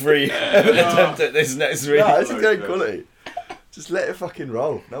week 3 attempt at this next week. Yeah, this is great quality. Just let it fucking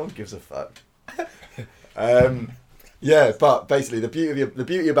roll. No one gives a fuck. Yeah, but basically the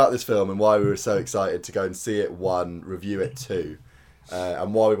beauty about this film and why we were so excited to go and see it 1, review it 2,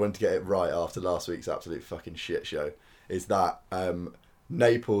 and why we wanted to get it right after last week's absolute fucking shit show is that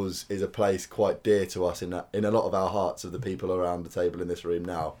Naples is a place quite dear to us in a lot of our hearts of the people around the table in this room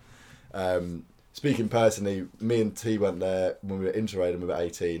now. Speaking personally, me and T went there when we were interrail and we were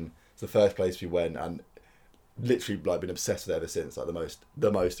 18. It's the first place we went and literally like been obsessed with it ever since. Like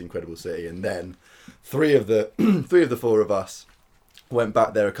the most incredible city. And then 3 of the 4 of us went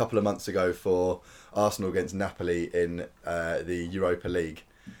back there a couple of months ago for Arsenal against Napoli in the Europa League.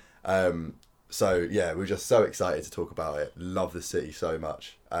 So yeah, we were just so excited to talk about it. Love the city so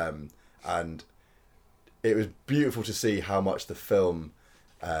much. And it was beautiful to see how much the film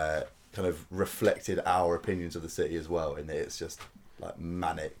kind of reflected our opinions of the city as well, in that it's just like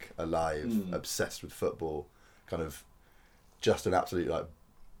manic, alive, obsessed with football, kind of just an absolute like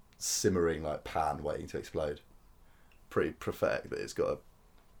simmering like pan waiting to explode. Pretty prophetic that it's got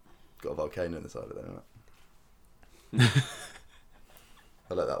a volcano in the side of it, isn't it?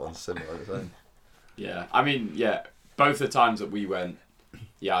 I let that one simmer on its own. Yeah, I mean, yeah, both the times that we went,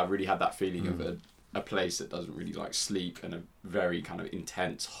 yeah, I really had that feeling of a place that doesn't really like sleep and a very kind of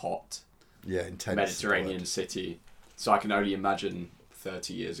intense, hot Yeah, intense Mediterranean city. So I can only imagine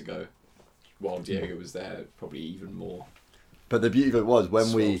 30 years ago, while Diego was there, probably even more. But the beauty of it was when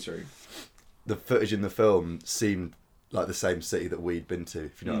sweltering. the footage in the film seemed like the same city that we'd been to,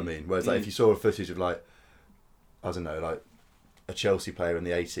 if you know what I mean. Whereas like if you saw a footage of like, I don't know, like a Chelsea player in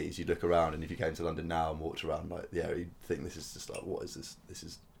the 80s, you'd look around, and if you came to London now and walked around, like, yeah, you'd think this is just like, what is this? This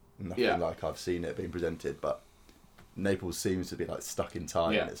is nothing like I've seen it being presented. But Naples seems to be like stuck in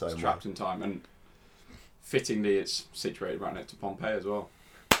time in its own way. Trapped in time, and fittingly, it's situated right next to Pompeii as well.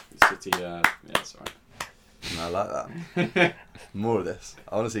 The city, it's alright. I like that. More of this.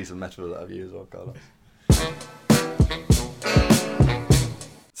 I want to see some metal out of you as well, Carlos.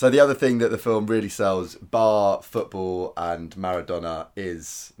 So the other thing that the film really sells, bar football and Maradona,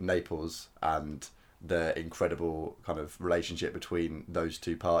 is Naples and the incredible kind of relationship between those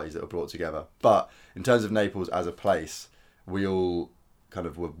two parties that were brought together. But in terms of Naples as a place, we all kind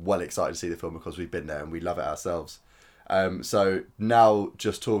of were well excited to see the film because we've been there and we love it ourselves. So now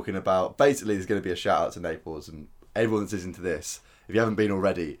just talking about, basically there's going to be a shout out to Naples, and everyone that's listening to this, if you haven't been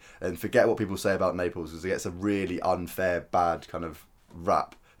already, then forget what people say about Naples, because it gets a really unfair, bad kind of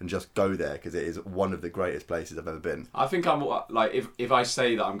rap, and just go there because it is one of the greatest places I've ever been. I think I'm like, if I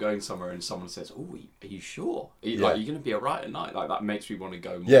say that I'm going somewhere and someone says, "Oh, are you sure? Like, you're going to be alright at night?" Like, that makes me want to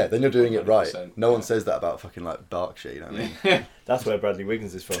go more. Yeah, then you're doing it right. 100%. No one says that about fucking like Berkshire, you know what I mean? That's where Bradley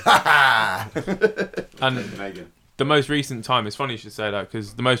Wiggins is from. And Megan. the most recent time, it's funny you should say that,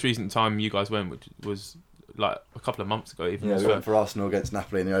 because the most recent time you guys went was like a couple of months ago, even. Yeah, we went for Arsenal against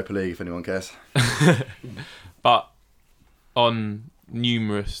Napoli in the Europa League, if anyone cares. But on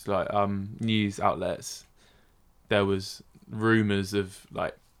numerous like news outlets, there was rumours of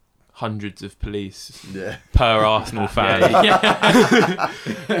like hundreds of police per Arsenal fan.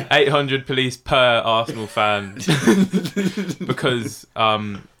 800 police per Arsenal fan. Because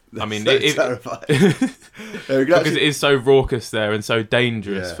I mean, That's terrifying. because it is so raucous there and so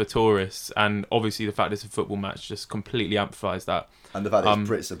dangerous for tourists, and obviously the fact it's a football match just completely amplifies that. And the fact that it's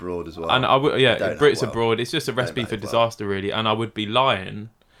Brits abroad as well. And Brits abroad, it's just a recipe for disaster, really. And I would be lying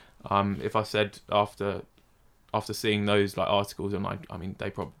if I said after seeing those like articles, and I mean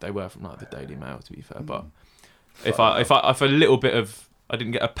they were from like the Daily Mail, to be fair. But if a little bit of, I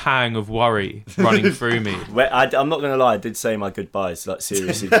didn't get a pang of worry running through me. I'm not going to lie, I did say my goodbyes, like,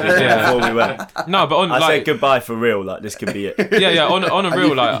 seriously, before we went. No, but I said goodbye for real, like, this could be it. Yeah, on a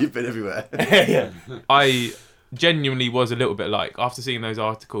real, like... You've been everywhere. Yeah. I genuinely was a little bit like, after seeing those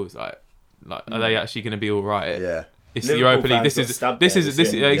articles, like are they actually going to be all right? Yeah. It's the Europa League. This is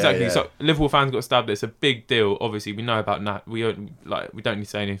exactly. Yeah. So Liverpool fans got stabbed. It's a big deal. Obviously, we know about we don't need to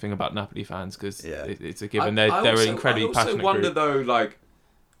say anything about Napoli fans because it's a given. They're an incredibly passionate group. I also wonder though, like,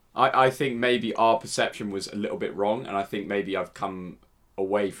 I think maybe our perception was a little bit wrong, and I think maybe I've come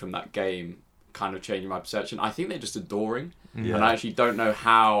away from that game kind of changing my perception. I think they're just adoring, and I actually don't know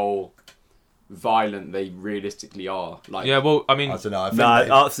how violent they realistically are. Like, yeah, well, I mean, I don't know.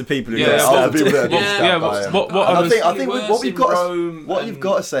 Ask the people who ask the people that I think what you've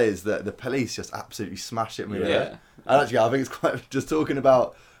got to say is that the police just absolutely smash it with it. And actually, I think it's quite just talking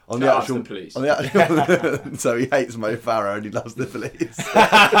about on the actual police. So he hates Mo Farah and he loves the police.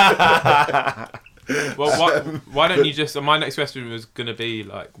 Well, why don't you just? My next question was going to be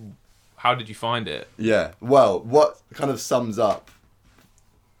like, how did you find it? Yeah. Well, what kind of sums up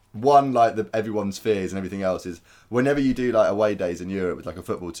one, like everyone's fears and everything else, is whenever you do like away days in Europe with like a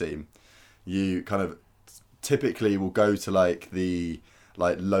football team, you kind of typically will go to like the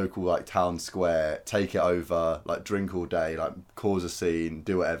like local like town square, take it over, like drink all day, like cause a scene,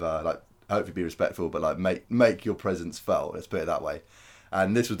 do whatever, like hopefully be respectful, but like make your presence felt. Let's put it that way.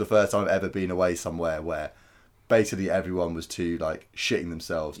 And this was the first time I've ever been away somewhere where basically everyone was too like shitting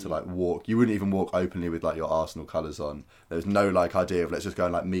themselves to like walk. You wouldn't even walk openly with like your Arsenal colours on. There was no like idea of let's just go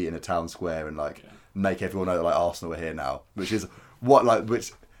and like meet in a town square and like make everyone know that like Arsenal are here now, which is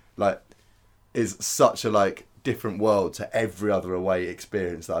is such a like different world to every other away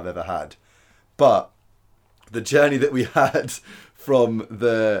experience that I've ever had. But the journey that we had from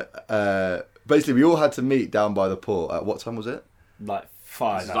the basically we all had to meet down by the port at what time was it? Like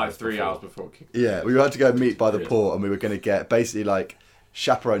 5 hours. Like 3 hours before kick. Yeah, we had to go meet by the port, and we were going to get basically like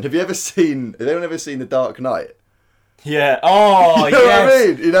chaperoned. Have anyone ever seen The Dark Knight? Yeah. Oh, you know what I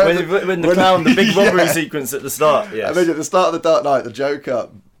mean? You know, when the clown, the big robbery sequence at the start. Yes. I mean, at the start of The Dark Knight, the Joker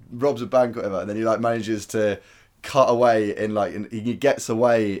robs a bank or whatever, and then he like manages to cut away he gets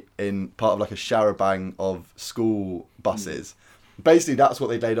away in part of like a charabanc of school buses. Basically, that's what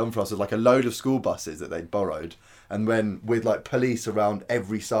they laid on for us, was like a load of school buses that they'd borrowed, and when with like police around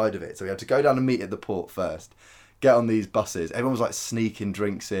every side of it. So we had to go down and meet at the port first, get on these buses. Everyone was like sneaking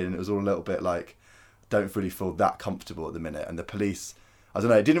drinks in. It was all a little bit like, don't really feel that comfortable at the minute. And the police, I don't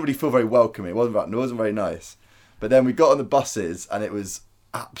know, it didn't really feel very welcoming. It wasn't very nice. But then we got on the buses and it was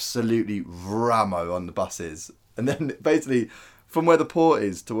absolutely rammo on the buses. And then basically, from where the port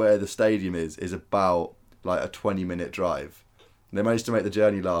is to where the stadium is about like a 20-minute drive. And they managed to make the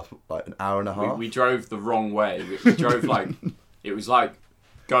journey last like an hour and a half. We drove the wrong way. We drove like it was like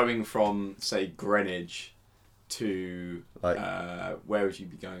going from say Greenwich to like where would you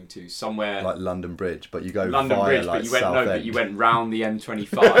be going to? Somewhere like London Bridge, but you go London via Bridge, like but you went Southend. but you went round the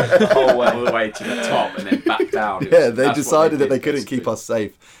M25 the whole way all the way to the top and then back down. Yeah, they That's what decided that did, they couldn't keep basically. us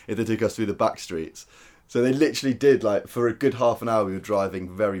safe if they took us through the back streets. So they literally did, like, for a good half an hour we were driving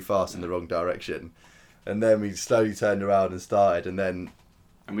very fast in the wrong direction. And then we slowly turned around and started, and then...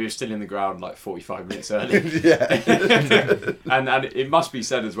 And we were still in the ground like 45 minutes early. yeah. and it must be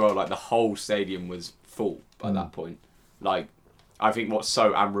said as well, like the whole stadium was full by that point. Like, I think what's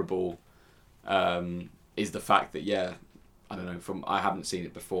so admirable is the fact that, yeah, I don't know, I haven't seen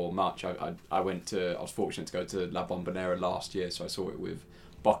it before much. I was fortunate to go to La Bombonera last year, so I saw it with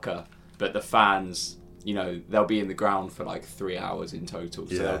Boca. But the fans, you know, they'll be in the ground for like 3 hours in total.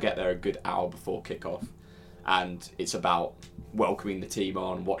 So they'll get there a good hour before kickoff. And it's about welcoming the team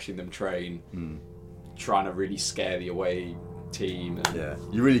on, watching them train, trying to really scare the away team. And Yeah,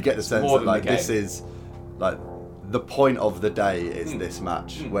 you really get the sense more that, than like, the game. this is, like, the point of the day is this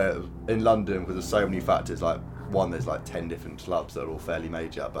match. Where in London, because there's so many factors, like, one, there's like 10 different clubs that are all fairly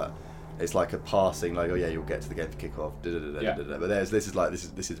major, but it's like a passing, like, oh yeah, you'll get to the game for kickoff, but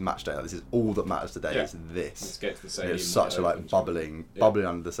this is match day. Like, this is all that matters today. Yeah. Is this. Let's get to the And stadium. it's such a like and- bubbling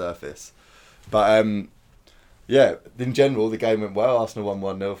under the surface. But yeah, in general, the game went well. Arsenal won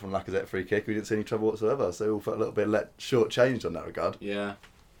 1-0 from Lacazette free kick. We didn't see any trouble whatsoever, so we all felt a little bit short-changed on that regard. Yeah.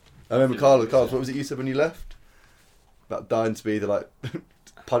 I remember Carlos, what was it you said when you left? About dying to be either like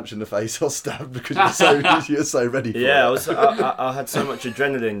punch in the face or stabbed because you were so ready for it. I had so much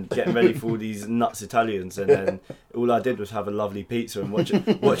adrenaline getting ready for all these nuts Italians, and then all I did was have a lovely pizza and watch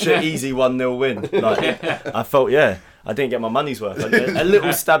an easy 1-0 win. Like, I felt, I didn't get my money's worth. A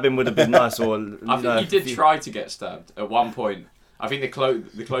little stabbing would have been nice. Or I think you did try to get stabbed at one point. I think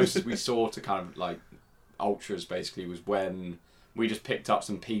the closest we saw to kind of like ultras basically was when we just picked up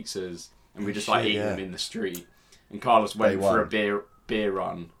some pizzas and we just like eating them in the street. And Carlos went for a beer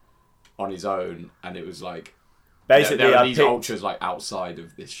run on his own, and it was like basically there were I these picked, ultras like outside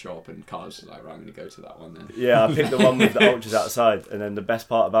of this shop, and Carlos was like, right, I'm going to go to that one then. Yeah, I picked the one with the ultras outside, and then the best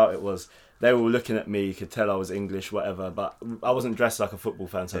part about it was they were all looking at me. You could tell I was English, whatever, but I wasn't dressed like a football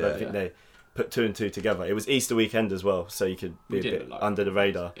fan, so I don't think they put 2 and 2 together. It was Easter weekend as well, so you could be a bit like under the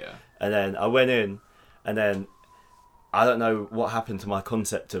radar. Yeah. And then I went in, and then I don't know what happened to my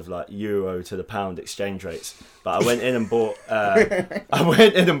concept of like euro to the pound exchange rates, but I went in and bought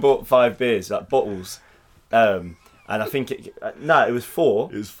 5 beers, like bottles, and I think it was 4.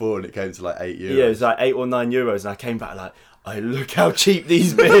 It was 4 and it came to like €8. Yeah, it was like 8 or 9 euros, and I came back like, oh, look how cheap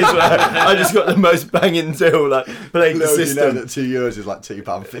these beers were. I just got the most banging deal, like playing the Little system. you know that €2 is like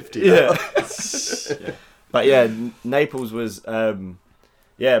 £2.50. Yeah. But yeah, Naples was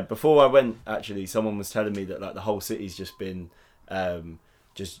before I went, actually someone was telling me that like the whole city's just been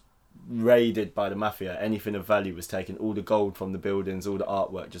just raided by the mafia. Anything of value was taken, all the gold from the buildings, all the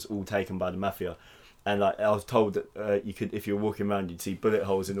artwork, just all taken by the mafia. And like I was told that you could, if you were walking around, you'd see bullet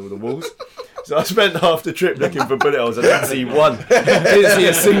holes in all the walls. So I spent half the trip looking for bullet holes. I didn't see one. Didn't see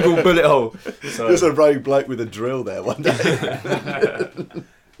a single bullet hole. So There's a rogue bloke with a drill there one day.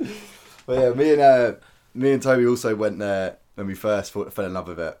 But yeah, me and Toby also went there when we first fell in love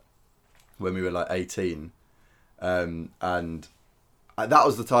with it when we were like 18, and that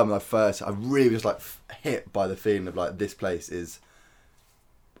was the time when I really was like hit by the feeling of like, this place is,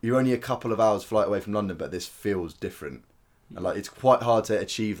 you're only a couple of hours flight away from London, but this feels different. And like, it's quite hard to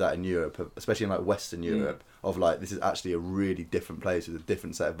achieve that in Europe, especially in like Western Europe, of like, this is actually a really different place with a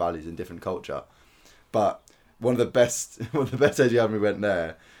different set of values and different culture. But one of the best days we had when we went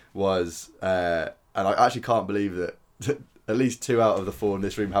there was, and I actually can't believe that at least 2 out of the 4 in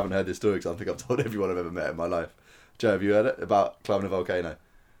this room haven't heard this story, because I think I've told everyone I've ever met in my life. Joe, have you heard it about climbing a volcano?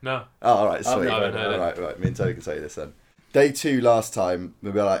 No. Oh, all right, sweet. I haven't heard it. Right. Me and Toby can tell you this then. Day 2 last time,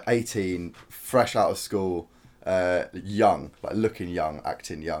 we were like 18, fresh out of school, young, like looking young,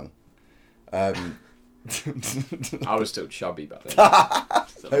 acting young. I was still chubby back then.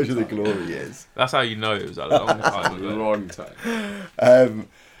 Those are the glory years. That's how you know it was a long time ago. Long time.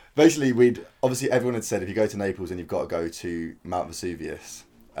 Basically, everyone had said if you go to Naples, then you've got to go to Mount Vesuvius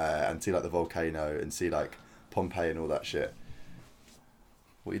and see like the volcano and see like Pompeii and all that shit.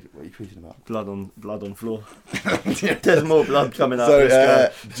 What are you tweeting about? Blood on floor. There's more blood coming out. So, of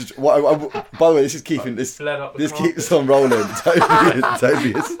this guy. just, by the way, this is keeping this. Bled up the This carpet. keeps on rolling.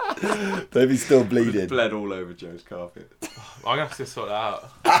 Toby's still bleeding. Bled all over Joe's carpet. I'm gonna have to sort that out.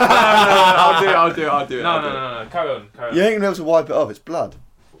 I'll do it. No. Carry on. You ain't gonna be able to wipe it off. It's blood.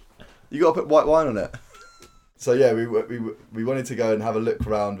 You got to put white wine on it. So yeah, we wanted to go and have a look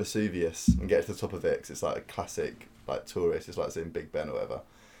around Vesuvius and get to the top of it 'cause it's like a classic like tourist. It's like it's in Big Ben or whatever.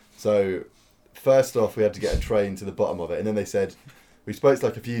 So first off, we had to get a train to the bottom of it, and then they said we spoke to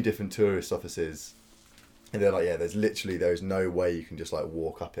like a few different tourist offices, and they're like, yeah, there is no way you can just like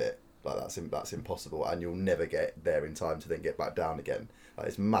walk up it. Like that's impossible, and you'll never get there in time to then get back down again. Like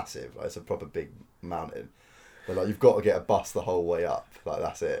it's massive. Like it's a proper big mountain. But like you've got to get a bus the whole way up. Like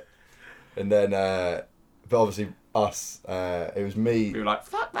that's it. And then, but obviously us, it was me. We were like,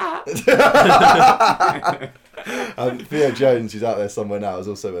 fuck that. Theo Jones, who's out there somewhere now, is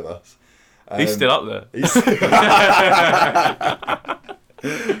also with us. He's still up there.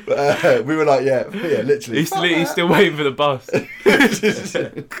 But, we were like, yeah, literally. He's still waiting for the bus.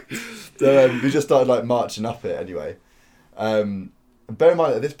 So we just started like marching up it anyway. Bear in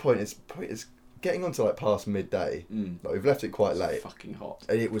mind at this point it's getting on to like past midday. Like we've left it quite late. Fucking hot.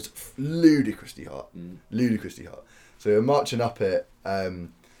 And it was ludicrously hot. So we were marching up it, and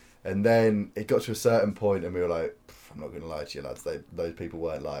then it got to a certain point and we were like, I'm not going to lie to you lads, those people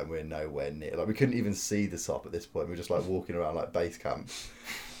weren't lying, we're nowhere near. Like we couldn't even see the top at this point, we were just like walking around like base camp.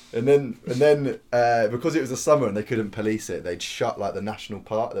 And then because it was the summer and they couldn't police it, they'd shut like the national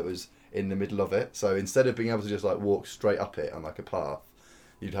park that was in the middle of it. So instead of being able to just like walk straight up it on like a path,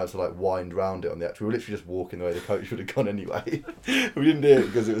 you'd have to like wind round it on the actual. We were literally just walking the way the coach would have gone anyway. We didn't do it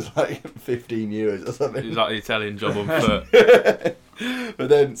because it was like 15 euros or something. It was like the Italian job on foot. But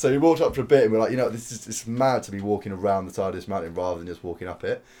then, so we walked up for a bit and we're like, it's mad to be walking around the side of this mountain rather than just walking up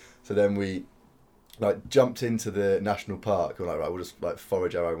it. So then we like jumped into the national park. We're like, right, we'll just like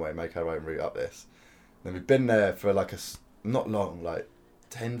forage our own way, make our own route up this. And then we've been there for like not long, like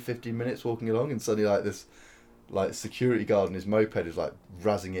 10, 15 minutes walking along, and suddenly like this like security guard on his moped was like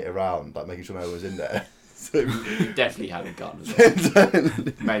razzing it around, like making sure no one was in there. So He definitely had a gun as well.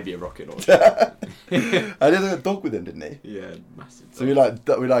 Maybe a rocket launcher. and he had a dog with him, didn't he? Yeah, massive. So we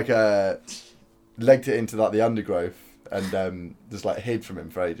legged it into like the undergrowth and just like hid from him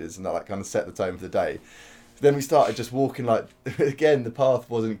for ages, and that like kind of set the tone for the day. Then we started just walking like again the path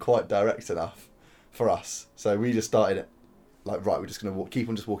wasn't quite direct enough for us, so we just started like, right, we're just gonna keep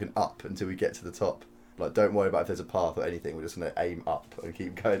on just walking up until we get to the top. Like, don't worry about if there's a path or anything, we're just gonna aim up and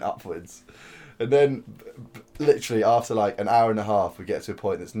keep going upwards. And then literally after like an hour and a half we get to a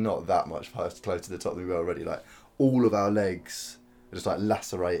point that's not that much close to the top than we were already. Like all of our legs are just like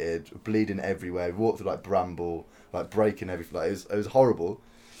lacerated, bleeding everywhere. We walked through like bramble, like breaking everything. Like it was horrible.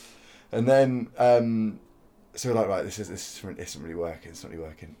 And then so we're like, right, this isn't really working. It's not really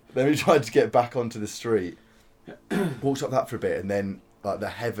working. Then we tried to get back onto the street, walked up that for a bit, and then like the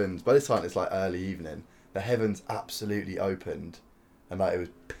heavens. By this time it's like early evening. The heavens absolutely opened, and like it was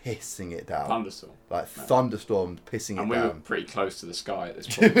pissing it down. Thunderstorm. Like thunderstorm pissing And it we were down. pretty close to the sky at this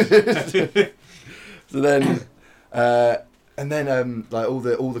point. So then, and then like all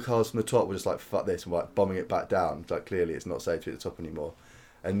the cars from the top were just like, fuck this, and like bombing it back down. Like clearly it's not safe to be at the top anymore.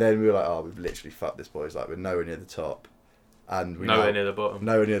 And then we were like, oh, we've literally fucked this, boys. Like we're nowhere near the top, and Nowhere near the bottom.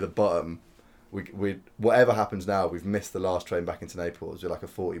 Nowhere near the bottom. We whatever happens now, we've missed the last train back into Naples. We're like a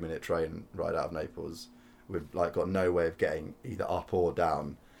 40-minute train ride out of Naples. We've like got no way of getting either up or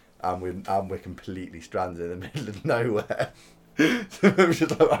down, and we're completely stranded in the middle of nowhere. So we're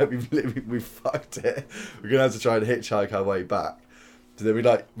just like, right, we've fucked it. We're gonna have to try and hitchhike our way back. So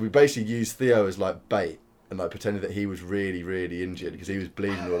then we basically used Theo as like bait and like pretended that he was really, really injured because he was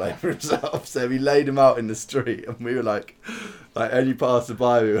bleeding all over himself. So we laid him out in the street, and we were like any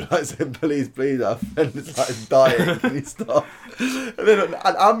passerby, we were like saying, please, our friend is like dying, can you stop? And then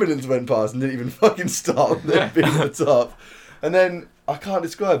an ambulance went past and didn't even fucking stop. They'd been at the top. And then, I can't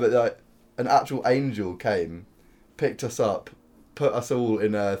describe it, like an actual angel came, picked us up, put us all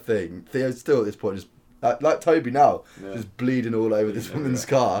in a thing. Theo's still at this point just, like Toby now, just bleeding all over this woman's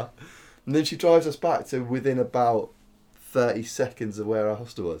car. And then she drives us back to within about 30 seconds of where our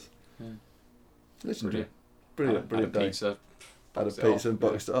hostel was. Yeah. Literally. Brilliant Brilliant day. pizza. Had a boxed it pizza off, and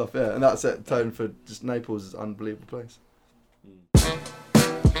boxed it off, yeah. And that set the tone for just Naples is an unbelievable place.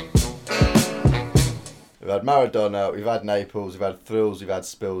 We've had Maradona, we've had Naples, we've had thrills, we've had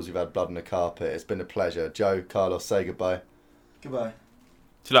spills, we've had blood on the carpet. It's been a pleasure. Joe, Carlos, say goodbye. Goodbye.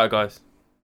 See you later, guys.